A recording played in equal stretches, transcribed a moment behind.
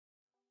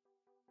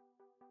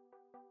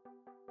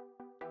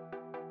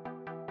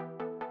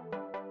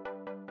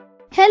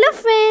Hello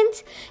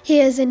friends,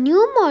 here's a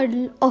new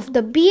model of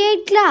the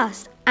b.ed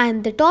class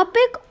and the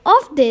topic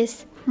of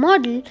this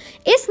model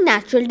is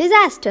natural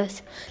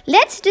disasters.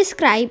 Let's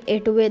describe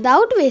it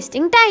without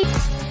wasting time.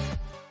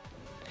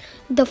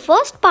 The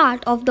first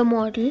part of the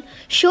model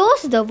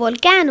shows the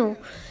volcano.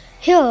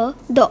 Here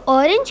the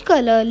orange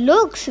color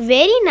looks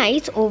very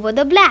nice over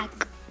the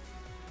black.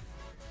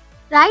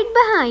 Right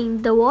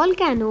behind the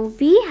volcano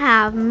we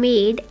have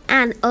made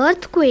an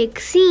earthquake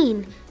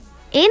scene.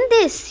 In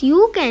this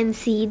you can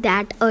see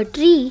that a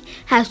tree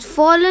has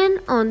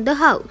fallen on the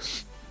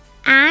house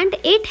and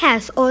it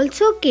has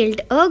also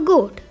killed a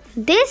goat.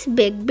 This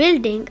big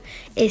building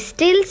is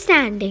still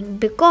standing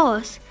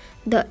because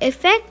the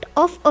effect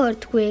of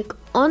earthquake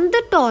on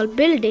the tall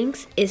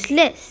buildings is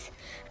less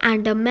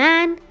and a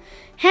man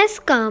has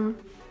come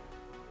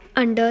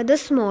under the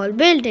small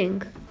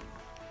building.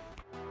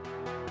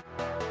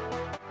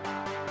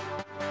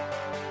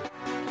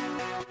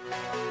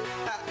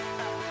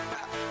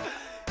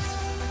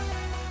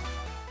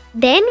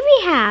 Then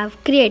we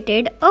have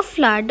created a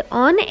flood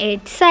on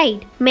its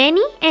side.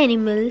 Many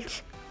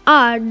animals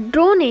are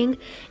drowning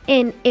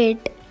in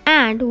it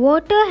and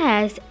water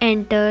has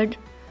entered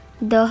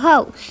the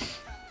house.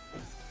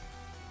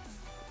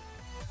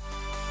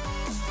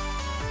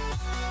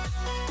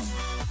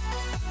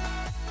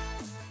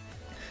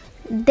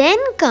 Then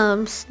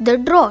comes the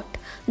drought.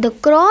 The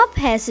crop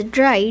has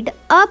dried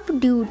up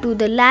due to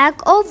the lack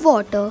of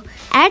water.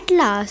 At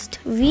last,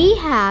 we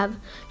have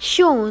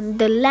shown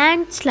the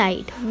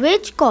landslide,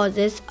 which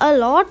causes a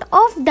lot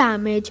of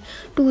damage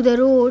to the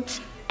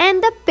roads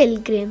and the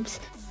pilgrims.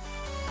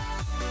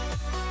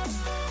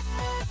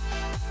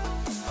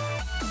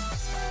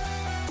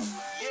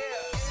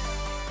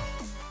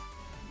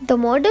 The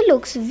model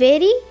looks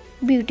very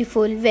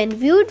beautiful when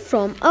viewed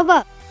from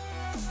above.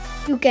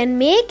 You can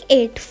make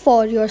it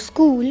for your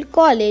school,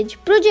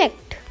 college project.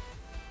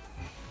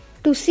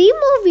 To see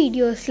more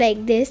videos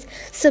like this,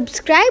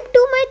 subscribe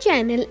to my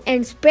channel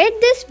and spread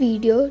this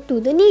video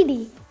to the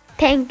needy.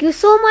 Thank you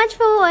so much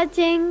for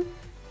watching.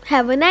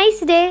 Have a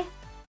nice day.